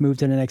check it off, move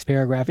to the next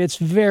paragraph. It's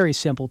very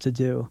simple to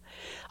do.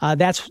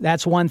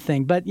 That's one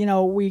thing. But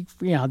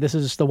this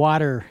is the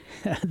water,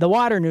 the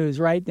water news,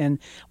 right? And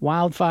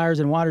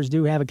wildfires and waters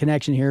do have a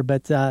connection here.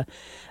 But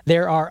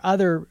there are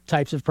other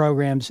types of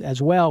programs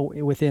as well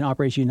within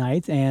Operation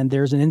Unite, and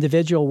there's an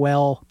individual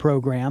well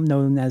program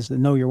known as the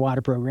Know Your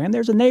Water program.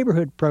 There's a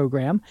neighborhood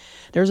program.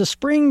 There's a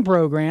spring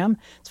program.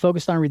 It's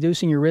focused on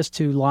reducing your risk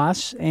to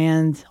loss,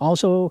 and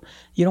also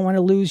you don't want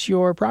to lose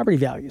your property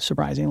value,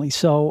 surprisingly.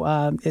 So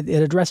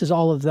it addresses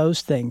all of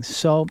those things.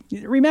 So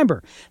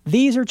remember,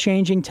 these are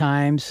changing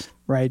times,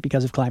 right,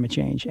 because of climate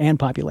change and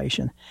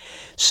population.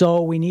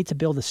 So we need to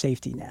build a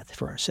safety net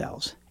for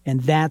ourselves. And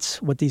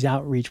that's what these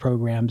outreach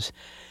programs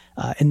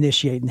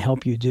initiate and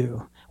help you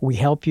do. We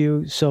help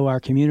you so our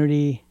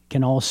community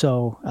can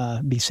also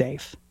be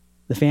safe.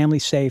 The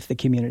family's safe, the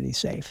community's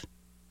safe.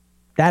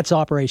 That's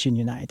Operation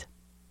Unite.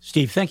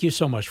 Steve, thank you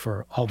so much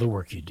for all the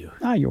work you do.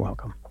 Oh, you're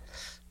welcome.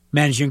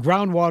 Managing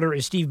groundwater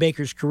is Steve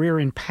Baker's career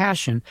and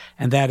passion,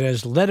 and that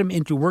has led him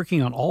into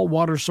working on all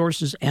water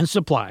sources and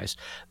supplies.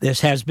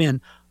 This has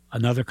been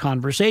another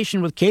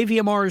conversation with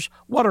KVMR's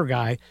water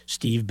guy,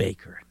 Steve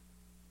Baker.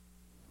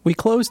 We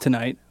close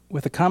tonight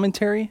with a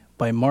commentary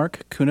by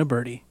Mark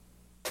Cunaberti.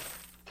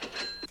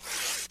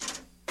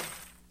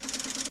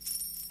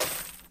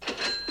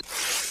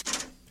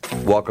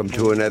 Welcome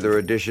to another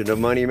edition of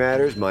Money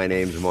Matters. My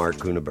name's Mark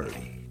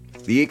Cunaberti.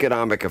 The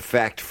economic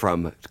effect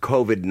from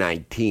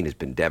COVID-19 has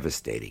been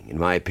devastating. In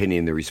my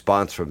opinion, the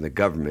response from the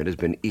government has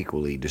been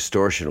equally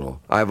distortional.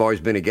 I've always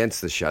been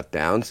against the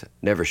shutdowns.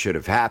 Never should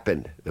have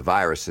happened. The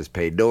virus has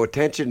paid no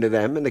attention to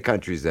them, and the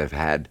countries that have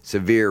had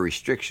severe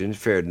restrictions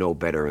fared no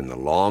better in the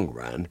long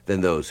run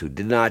than those who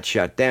did not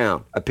shut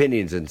down.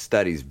 Opinions and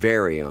studies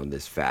vary on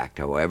this fact,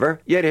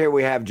 however. Yet here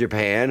we have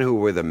Japan, who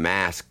were the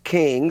mask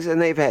kings,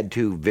 and they've had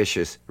 2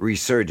 vicious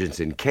resurgences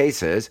in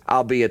cases,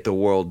 albeit the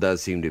world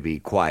does seem to be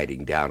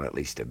quieting down at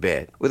least a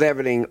bit. With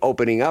everything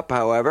opening up,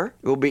 however,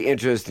 it will be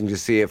interesting to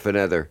see if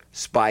another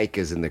spike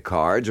is in the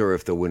cards or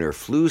if the winter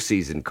flu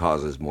season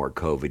causes more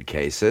COVID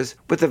cases.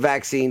 With the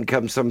vaccine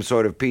comes some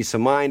sort of peace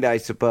of mind, I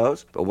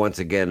suppose, but once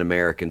again,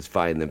 Americans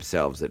find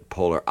themselves at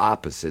polar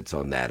opposites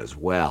on that as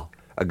well.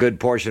 A good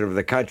portion of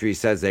the country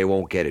says they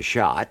won't get a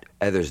shot.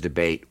 Others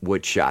debate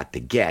which shot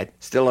to get.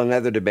 Still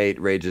another debate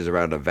rages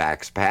around a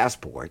vax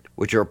passport,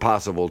 which are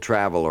possible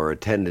travel or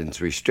attendance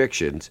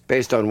restrictions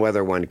based on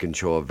whether one can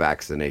show a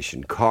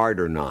vaccination card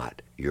or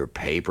not. Your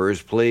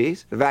papers,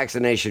 please? The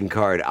vaccination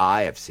card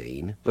I have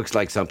seen looks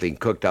like something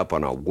cooked up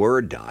on a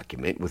Word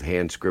document with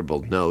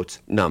hand-scribbled notes,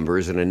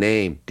 numbers, and a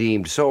name.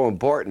 Deemed so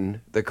important,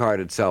 the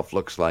card itself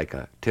looks like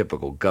a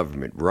typical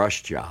government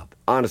rush job.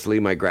 Honestly,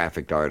 my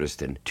graphic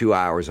artist in 2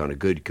 hours on a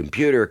good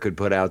computer could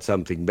put out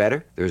something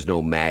better. There's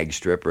no mag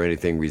strip or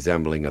anything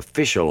resembling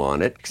official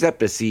on it,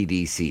 except a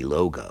CDC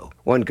logo.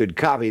 One could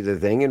copy the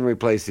thing and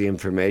replace the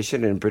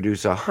information and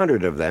produce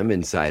 100 of them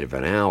inside of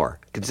an hour.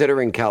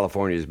 Considering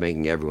California is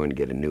making everyone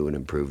get a new and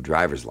improved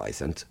driver's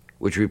license,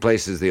 which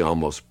replaces the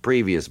almost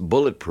previous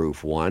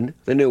bulletproof one,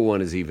 the new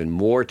one is even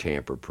more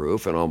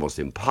tamper-proof and almost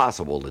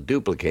impossible to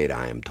duplicate,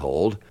 I am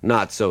told.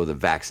 Not so the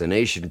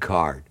vaccination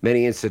card.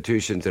 Many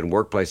institutions and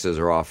workplaces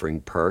are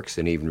offering perks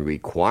and even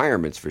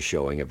requirements for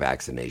showing a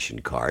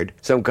vaccination card.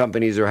 Some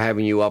companies are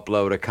having you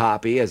upload a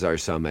copy, as are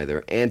some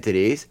other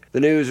entities.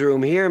 The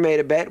newsroom here made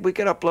a bet we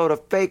could upload a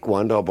fake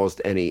one to almost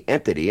any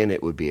entity and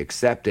it would be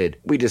accepted.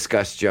 We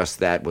discussed just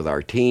that with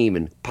our team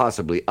and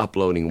possibly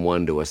uploading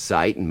one to a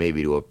site and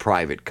maybe to a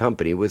private company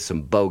with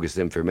some bogus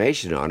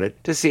information on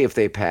it to see if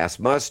they pass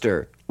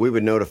muster. We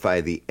would notify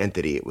the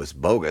entity it was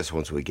bogus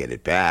once we get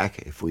it back,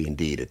 if we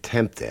indeed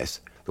attempt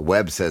this. The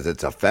web says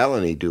it's a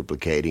felony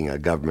duplicating a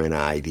government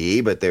ID,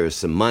 but there's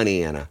some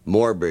money and a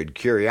morbid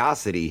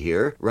curiosity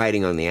here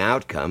riding on the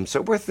outcome,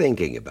 so we're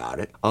thinking about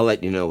it. I'll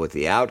let you know what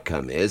the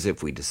outcome is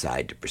if we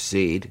decide to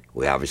proceed.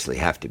 We obviously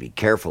have to be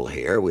careful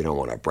here. We don't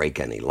want to break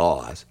any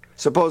laws.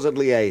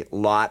 Supposedly a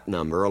lot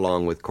number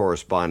along with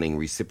corresponding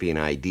recipient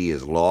ID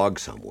is logged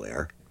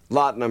somewhere.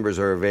 Lot numbers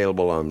are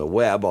available on the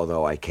web,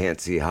 although I can't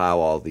see how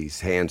all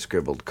these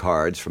hand-scribbled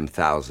cards from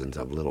thousands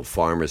of little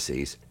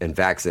pharmacies and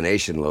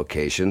vaccination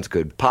locations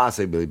could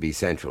possibly be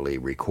centrally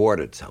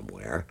recorded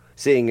somewhere,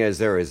 seeing as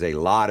there is a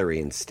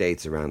lottery in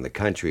states around the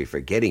country for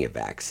getting a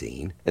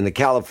vaccine, and the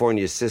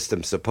California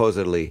system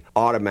supposedly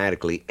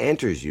automatically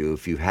enters you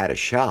if you've had a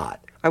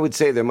shot. I would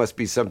say there must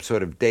be some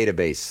sort of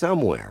database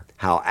somewhere.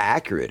 How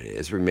accurate it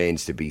is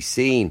remains to be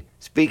seen.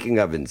 Speaking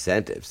of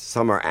incentives,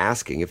 some are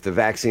asking if the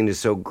vaccine is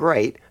so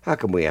great, how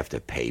come we have to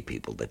pay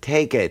people to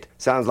take it?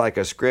 Sounds like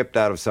a script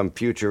out of some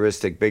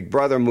futuristic Big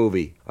Brother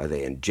movie. Are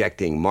they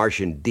injecting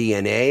Martian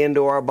DNA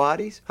into our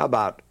bodies? How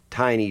about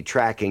tiny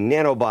tracking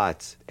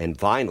nanobots. And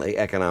finally,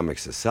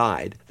 economics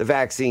aside, the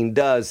vaccine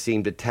does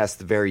seem to test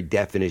the very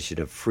definition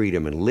of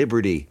freedom and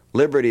liberty.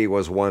 Liberty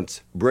was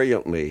once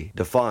brilliantly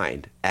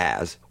defined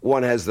as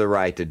one has the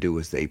right to do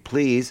as they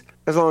please,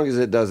 as long as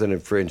it doesn't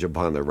infringe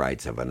upon the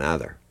rights of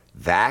another.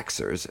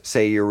 Vaxxers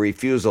say your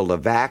refusal to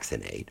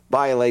vaccinate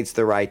violates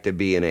the right to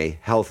be in a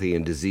healthy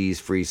and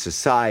disease-free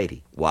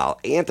society, while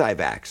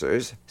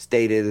anti-vaxxers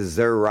state it is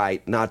their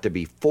right not to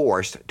be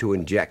forced to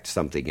inject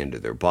something into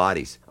their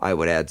bodies. I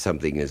would add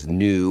something as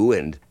new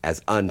and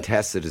as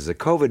untested as a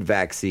COVID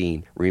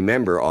vaccine.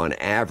 Remember, on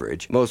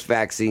average, most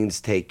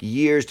vaccines take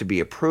years to be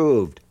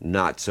approved.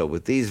 Not so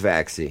with these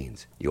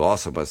vaccines. You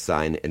also must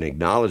sign an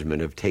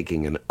acknowledgement of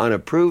taking an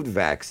unapproved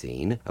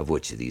vaccine, of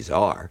which these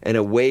are, and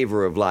a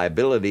waiver of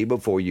liability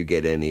before you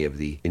get any of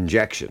the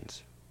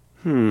injections.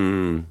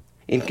 In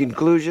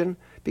conclusion,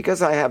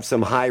 because I have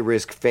some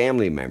high-risk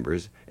family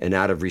members, and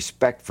out of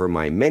respect for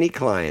my many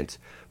clients,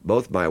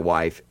 both my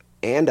wife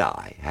and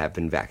I have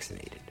been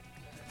vaccinated.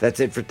 That's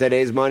it for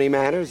today's Money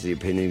Matters. The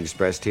opinions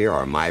expressed here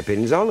are my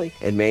opinions only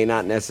and may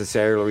not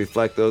necessarily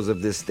reflect those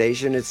of this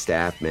station, its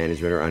staff,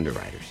 management, or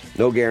underwriters.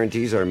 No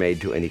guarantees are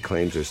made to any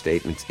claims or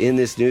statements in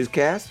this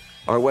newscast.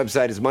 Our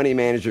website is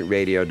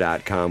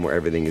moneymanagementradio.com, where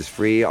everything is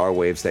free, our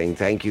way of saying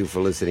thank you for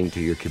listening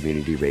to your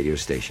community radio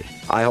station.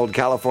 I hold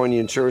California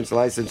Insurance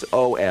License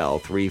OL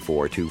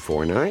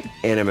 34249,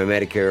 and I'm a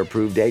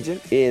Medicare-approved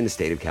agent in the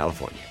state of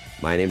California.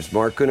 My name is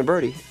Mark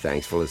Cunaberti.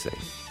 Thanks for listening.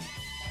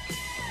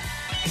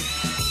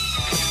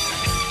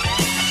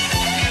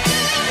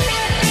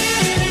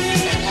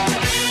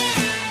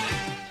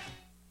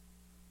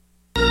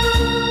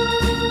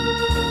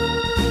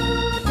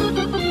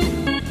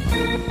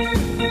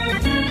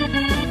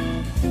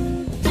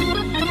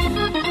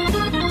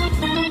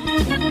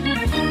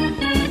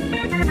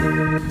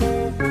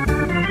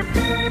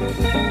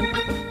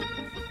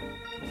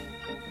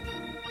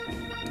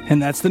 And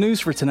that's the news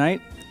for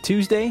tonight,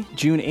 Tuesday,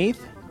 June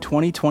 8th,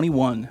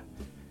 2021.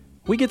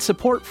 We get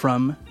support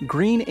from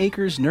Green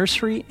Acres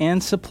Nursery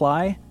and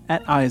Supply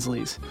at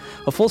Isley's,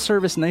 a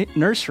full-service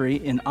nursery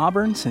in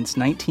Auburn since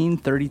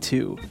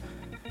 1932.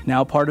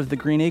 Now part of the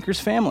Green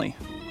Acres family,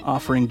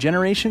 offering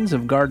generations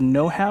of garden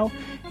know-how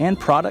and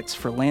products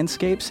for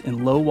landscapes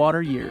in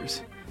low-water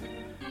years.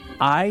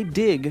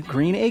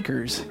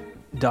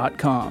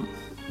 idiggreenacres.com.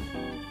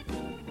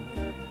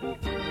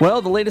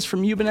 Well, the latest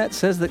from Ubinet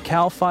says that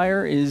CAL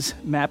FIRE is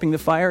mapping the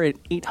fire at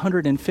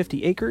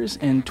 850 acres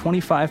and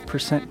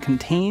 25%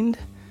 contained.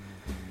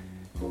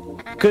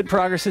 Good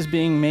progress is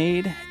being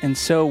made, and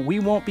so we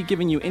won't be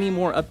giving you any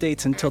more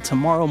updates until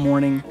tomorrow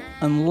morning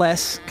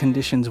unless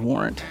conditions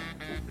warrant.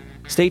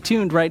 Stay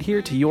tuned right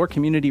here to your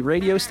community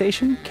radio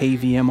station,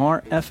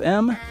 KVMR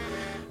FM.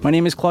 My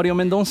name is Claudio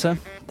Mendonça.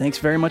 Thanks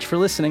very much for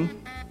listening.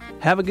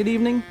 Have a good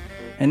evening.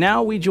 And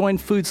now we join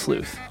Food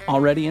Sleuth,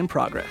 already in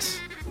progress.